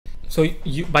So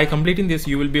you, by completing this,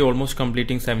 you will be almost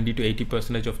completing 70 to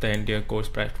 80% of the entire course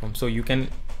platform. So you can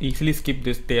easily skip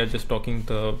this. They are just talking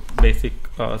the basic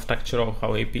structure of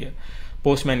how API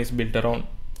Postman is built around.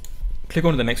 Click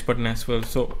on the next button as well.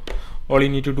 So all you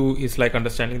need to do is like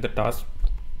understanding the task.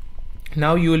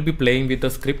 Now you will be playing with the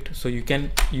script. So you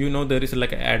can, there is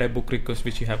like add a book request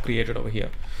which you have created over here.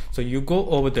 So you go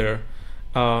over there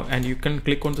and you can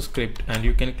click on the script, and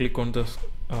you can click on the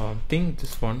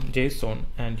this one JSON,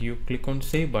 and you click on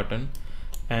save button,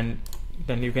 and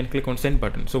then you can click on send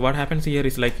button. So what happens here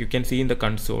is like you can see in the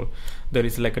console there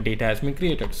is like a data has been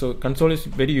created. So console is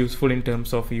very useful in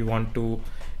terms of you want to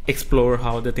explore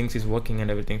how the things is working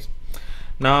and everything.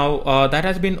 Now that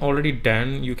has been already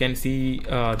done. You can see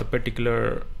the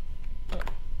particular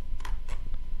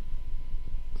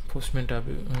Postman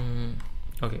API.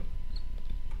 Okay,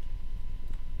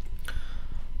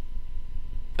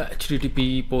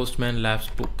 HTTP Postman Labs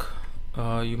book.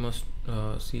 You must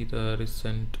see the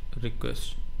recent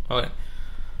request. Okay,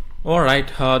 all right,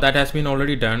 that has been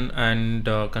already done, and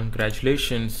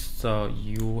congratulations.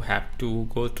 You have to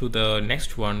go to the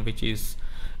next one, which is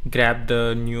grab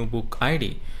the new book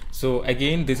ID. So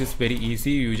again, this is very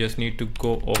easy. You just need to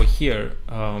go over here,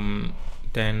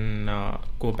 then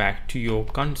go back to your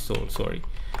console.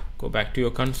 Go back to your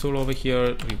console over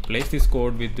here, replace this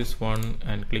code with this one,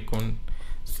 and click on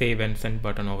save and send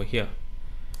button over here.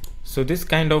 So this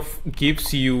kind of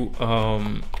gives you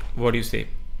what do you say,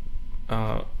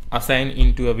 assign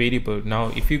into a variable. Now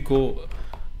if you go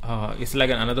it's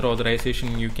like another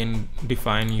authorization you can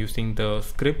define using the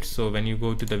script. So when you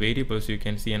go to the variables, you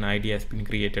can see an ID has been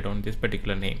created on this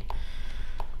particular name.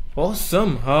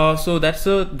 Awesome. So that's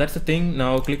the thing.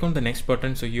 Now click on the next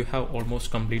button. So you have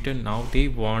almost completed. Now they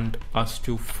want us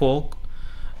to fork.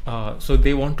 So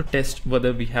they want to test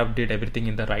whether we have did everything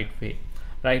in the right way,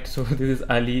 right? So this is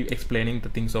Ali explaining the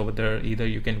things over there. Either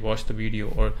you can watch the video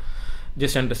or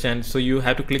just understand. So you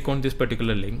have to click on this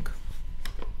particular link.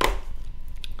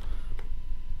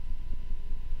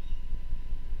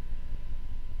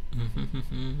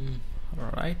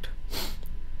 All right.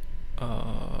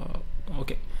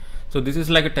 Okay, so this is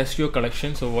like a test your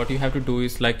collection. So what you have to do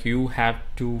is like you have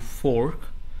to fork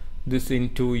this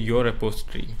into your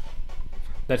repository.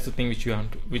 That's the thing which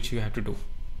you have to do.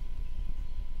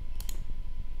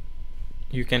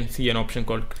 You can see an option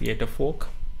called create a fork,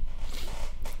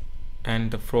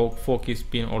 and the fork is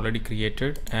being already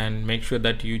created. And make sure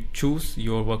that you choose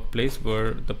your workplace,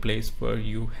 where the place where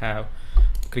you have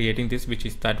creating this, which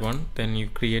is that one. Then you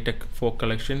create a fork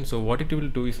collection. So what it will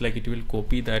do is like it will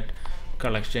copy that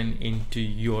collection into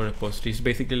your repository. It's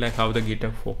basically like how the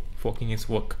GitHub forking is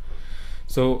work.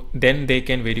 So then they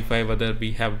can verify whether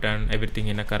we have done everything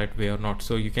in a correct way or not.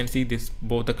 So you can see this,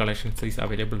 both the collections is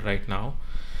available right now.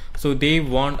 So they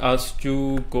want us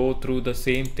to go through the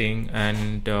same thing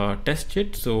and test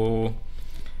it. So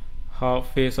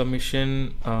halfway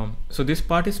submission. So this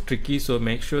part is tricky, so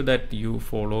make sure that you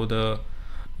follow the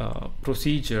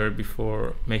procedure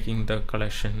before making the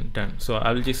collection done. So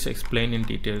I will just explain in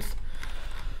details.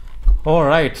 All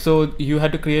right, so you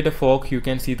had to create a fork. You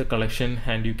can see the collection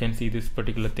and you can see this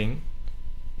particular thing.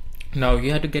 Now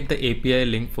you have to get the API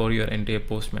link for your entire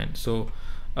Postman. So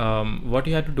what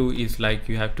you have to do is like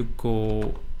you have to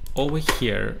go over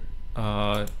here,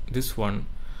 this one,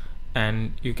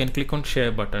 and you can click on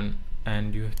share button,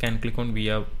 and you can click on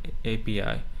via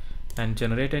API and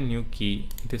generate a new key.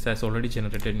 This has already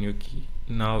generated a new key.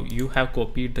 Now you have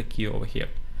copied the key over here.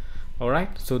 All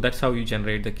right, so that's how you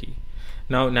generate the key.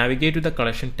 Now navigate to the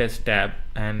collection test tab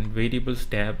and variables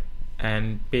tab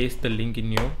and paste the link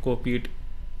in your copied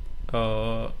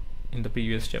in the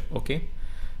previous step. Okay,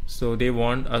 so they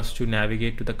want us to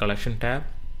navigate to the collection tab,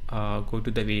 go to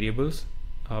the variables,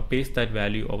 paste that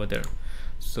value over there.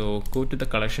 So go to the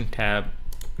collection tab,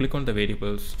 click on the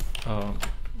variables,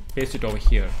 paste it over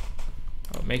here.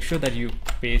 Make sure that you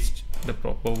paste the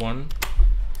proper one.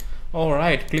 All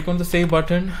right, click on the save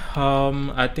button.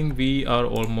 I think we are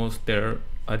almost there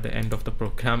at the end of the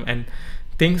program, and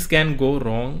things can go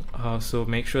wrong, so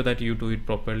make sure that you do it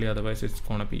properly, otherwise it's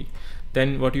gonna be.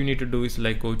 Then what you need to do is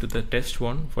like go to the test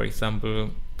one, for example,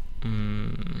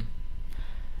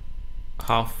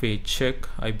 halfway check,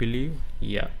 I believe.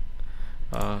 Yeah,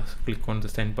 click on the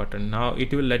send button. Now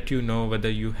it will let you know whether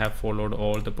you have followed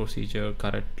all the procedure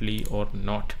correctly or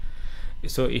not.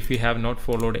 So if you have not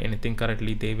followed anything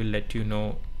correctly, they will let you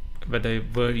know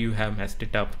where you have messed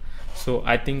it up. So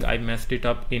I think I messed it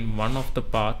up in one of the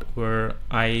path where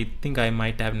I think I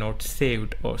might have not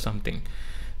saved or something.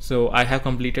 So I have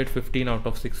completed 15 out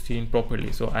of 16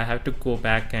 properly, so I have to go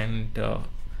back and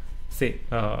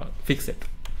fix it,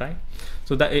 right?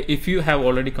 So that if you have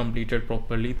already completed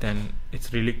properly, then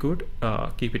it's really good.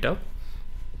 Keep it up.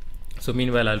 So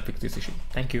meanwhile, I'll fix this issue.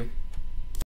 Thank you.